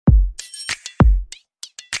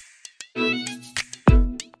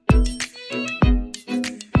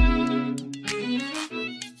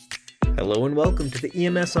Hello and welcome to the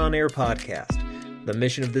EMS On Air podcast. The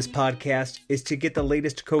mission of this podcast is to get the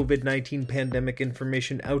latest COVID-19 pandemic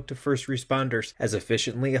information out to first responders as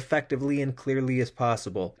efficiently, effectively, and clearly as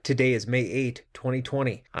possible. Today is May 8,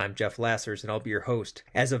 2020. I'm Jeff Lassers and I'll be your host.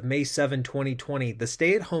 As of May 7, 2020, the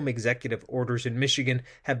stay-at-home executive orders in Michigan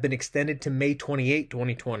have been extended to May 28,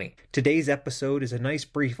 2020. Today's episode is a nice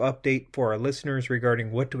brief update for our listeners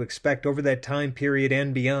regarding what to expect over that time period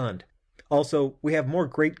and beyond. Also, we have more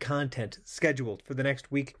great content scheduled for the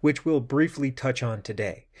next week, which we'll briefly touch on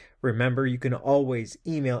today. Remember, you can always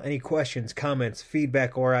email any questions, comments,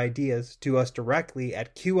 feedback, or ideas to us directly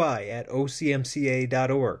at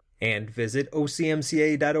qi@ocmca.org and visit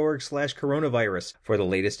ocmca.org/coronavirus for the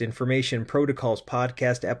latest information, protocols,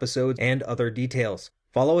 podcast episodes, and other details.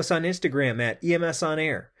 Follow us on Instagram at EMS On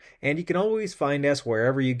Air, and you can always find us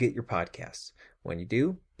wherever you get your podcasts. When you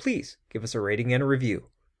do, please give us a rating and a review.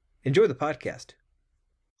 Enjoy the podcast.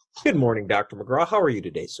 Good morning, Dr. McGraw. How are you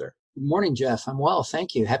today, sir? Good morning, Jeff. I'm well,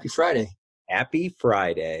 thank you. Happy Friday. Happy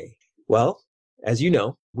Friday. Well, as you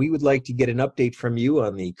know, we would like to get an update from you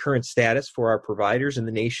on the current status for our providers in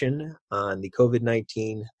the nation on the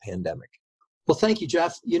COVID-19 pandemic. Well, thank you,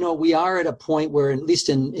 Jeff. You know, we are at a point where, at least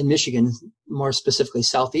in Michigan, more specifically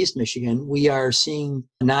Southeast Michigan, we are seeing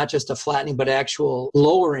not just a flattening, but actual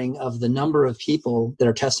lowering of the number of people that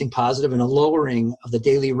are testing positive and a lowering of the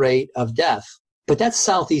daily rate of death. But that's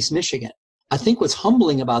Southeast Michigan. I think what's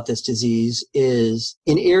humbling about this disease is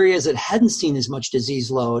in areas that hadn't seen as much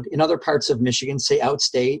disease load, in other parts of Michigan, say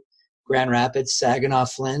outstate, Grand Rapids, Saginaw,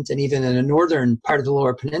 Flint, and even in the northern part of the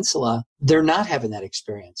Lower Peninsula, they're not having that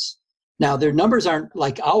experience. Now, their numbers aren't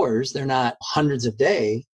like ours. They're not hundreds a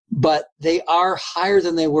day, but they are higher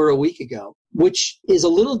than they were a week ago, which is a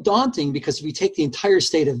little daunting because if you take the entire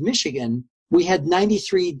state of Michigan, we had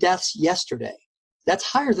 93 deaths yesterday. That's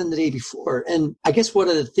higher than the day before. And I guess one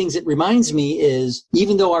of the things it reminds me is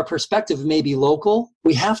even though our perspective may be local,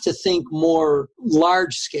 we have to think more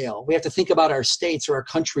large scale. We have to think about our states or our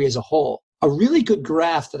country as a whole. A really good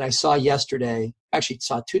graph that I saw yesterday, actually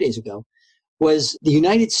saw it 2 days ago, was the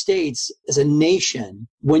United States as a nation.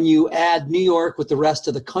 When you add New York with the rest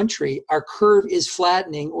of the country, our curve is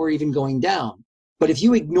flattening or even going down. But if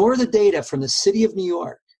you ignore the data from the city of New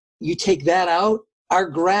York, you take that out, our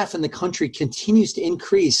graph in the country continues to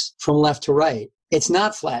increase from left to right. It's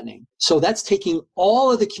not flattening. So that's taking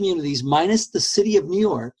all of the communities minus the city of New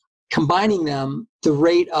York, combining them, the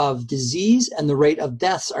rate of disease and the rate of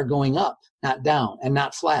deaths are going up, not down, and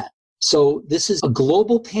not flat. So this is a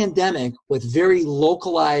global pandemic with very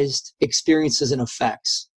localized experiences and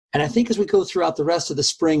effects. And I think as we go throughout the rest of the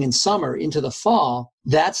spring and summer into the fall,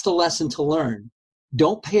 that's the lesson to learn.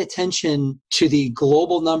 Don't pay attention to the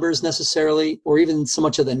global numbers necessarily, or even so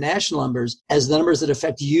much of the national numbers as the numbers that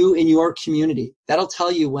affect you in your community. That'll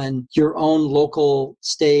tell you when your own local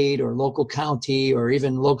state or local county or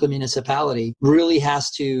even local municipality really has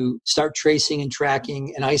to start tracing and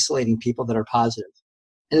tracking and isolating people that are positive.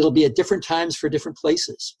 And it'll be at different times for different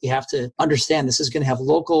places. We have to understand this is going to have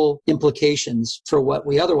local implications for what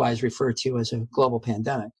we otherwise refer to as a global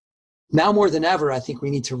pandemic. Now more than ever, I think we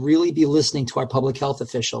need to really be listening to our public health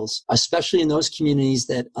officials, especially in those communities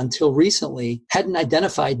that until recently hadn't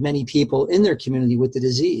identified many people in their community with the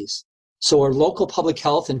disease. So our local public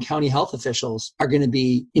health and county health officials are going to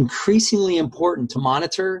be increasingly important to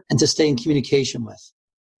monitor and to stay in communication with.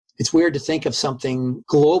 It's weird to think of something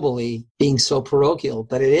globally being so parochial,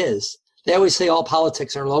 but it is. They always say all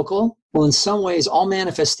politics are local. Well, in some ways, all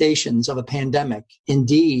manifestations of a pandemic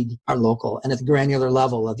indeed are local and at the granular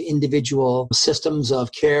level of individual systems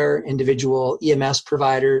of care, individual EMS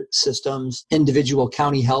provider systems, individual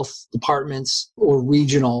county health departments or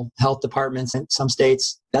regional health departments in some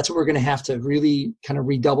states. That's what we're going to have to really kind of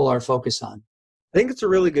redouble our focus on. I think it's a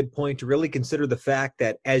really good point to really consider the fact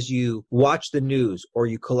that as you watch the news or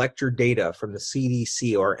you collect your data from the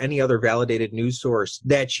CDC or any other validated news source,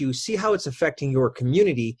 that you see how it's affecting your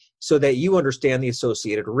community so that you understand the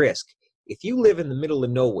associated risk. If you live in the middle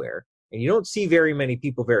of nowhere and you don't see very many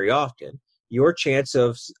people very often, your chance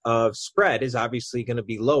of spread is obviously going to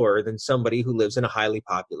be lower than somebody who lives in a highly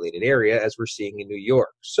populated area, as we're seeing in New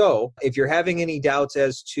York. So if you're having any doubts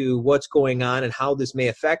as to what's going on and how this may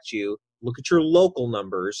affect you, look at your local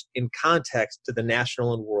numbers in context to the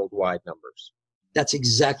national and worldwide numbers. That's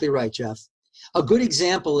exactly right, Jeff. A good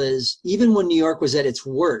example is even when New York was at its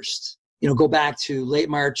worst, go back to late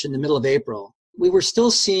March and the middle of April, we were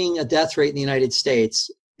still seeing a death rate in the United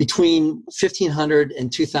States between 1,500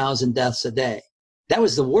 and 2,000 deaths a day. That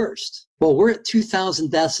was the worst. Well, we're at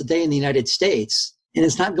 2,000 deaths a day in the United States, and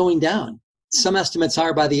it's not going down. some estimates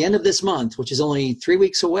are by the end of this month, which is only 3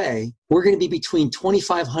 weeks away, we're going to be between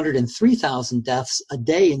 2,500 and 3,000 deaths a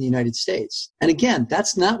day in the United States. And again,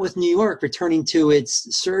 that's not with New York returning to its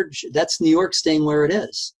surge. That's New York staying where it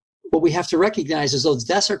is. What we have to recognize is those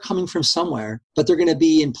deaths are coming from somewhere, but they're going to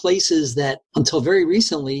be in places that until very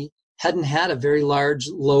recently hadn't had a very large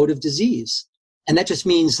load of disease. And that just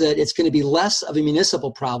means that it's going to be less of a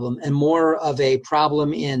municipal problem and more of a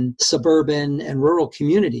problem in suburban and rural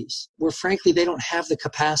communities where, frankly, they don't have the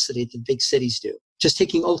capacity that big cities do. Just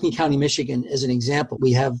taking Oakland County, Michigan as an example,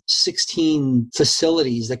 we have 16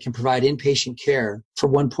 facilities that can provide inpatient care for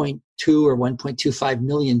 1.2 or 1.25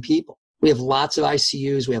 million people. We have lots of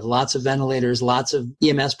ICUs, we have lots of ventilators, lots of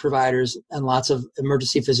EMS providers, and lots of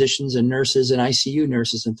emergency physicians and nurses and ICU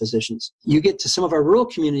nurses and physicians. You get to some of our rural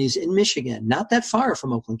communities in Michigan, not that far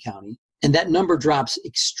from Oakland County, and that number drops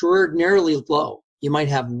extraordinarily low. You might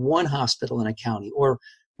have one hospital in a county or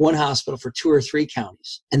one hospital for 2 or 3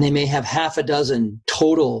 counties, and they may have half a dozen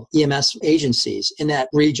total EMS agencies in that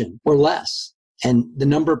region or less. And the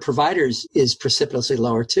number of providers is precipitously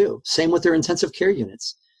lower too. Same with their intensive care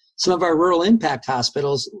units. Some of our rural impact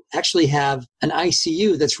hospitals actually have an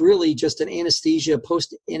ICU that's really just an anesthesia,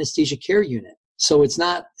 post-anesthesia care unit. So it's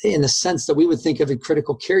not in the sense that we would think of a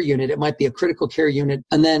critical care unit. It might be a critical care unit.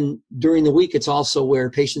 And then during the week, it's also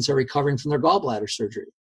where patients are recovering from their gallbladder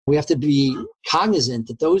surgery. We have to be cognizant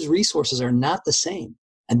that those resources are not the same,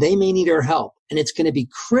 and they may need our help. And it's going to be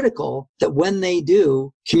critical that when they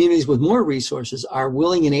do, communities with more resources are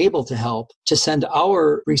willing and able to help to send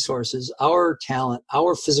our resources, our talent,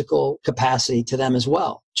 our physical capacity to them as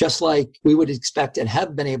well. Just like we would expect and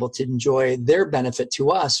have been able to enjoy their benefit to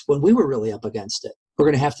us when we were really up against it. We're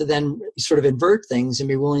going to have to then sort of invert things and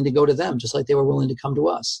be willing to go to them, just like they were willing to come to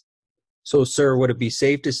us. So, sir, would it be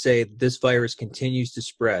safe to say that this virus continues to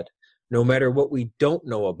spread? No matter what we don't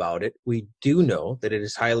know about it, we do know that it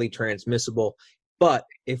is highly transmissible. But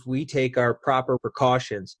if we take our proper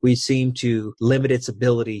precautions, we seem to limit its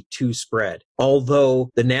ability to spread.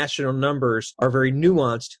 Although the national numbers are very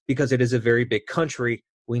nuanced because it is a very big country,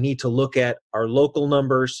 we need to look at our local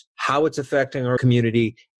numbers, how it's affecting our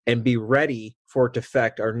community, and be ready for it to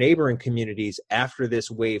affect our neighboring communities after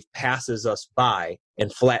this wave passes us by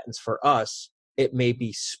and flattens for us. It may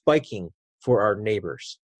be spiking for our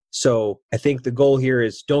neighbors. So I think the goal here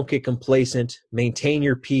is don't get complacent, maintain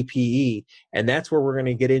your PPE, and that's where we're going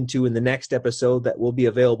to get into in the next episode that will be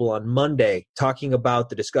available on Monday, talking about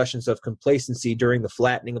the discussions of complacency during the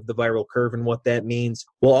flattening of the viral curve and what that means.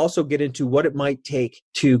 We'll also get into what it might take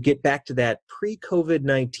to get back to that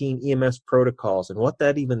pre-COVID-19 EMS protocols and what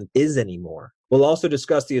that even is anymore. We'll also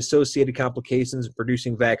discuss the associated complications of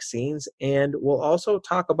producing vaccines, and we'll also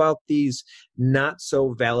talk about these not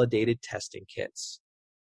so validated testing kits.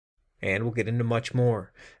 And we'll get into much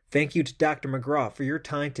more. Thank you to Dr. McGraw for your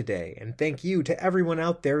time today, and thank you to everyone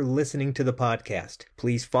out there listening to the podcast.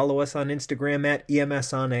 Please follow us on Instagram at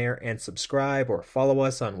EMS On Air and subscribe or follow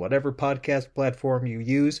us on whatever podcast platform you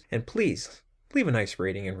use, and please leave a nice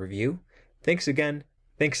rating and review. Thanks again,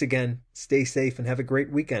 stay safe, and have a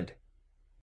great weekend.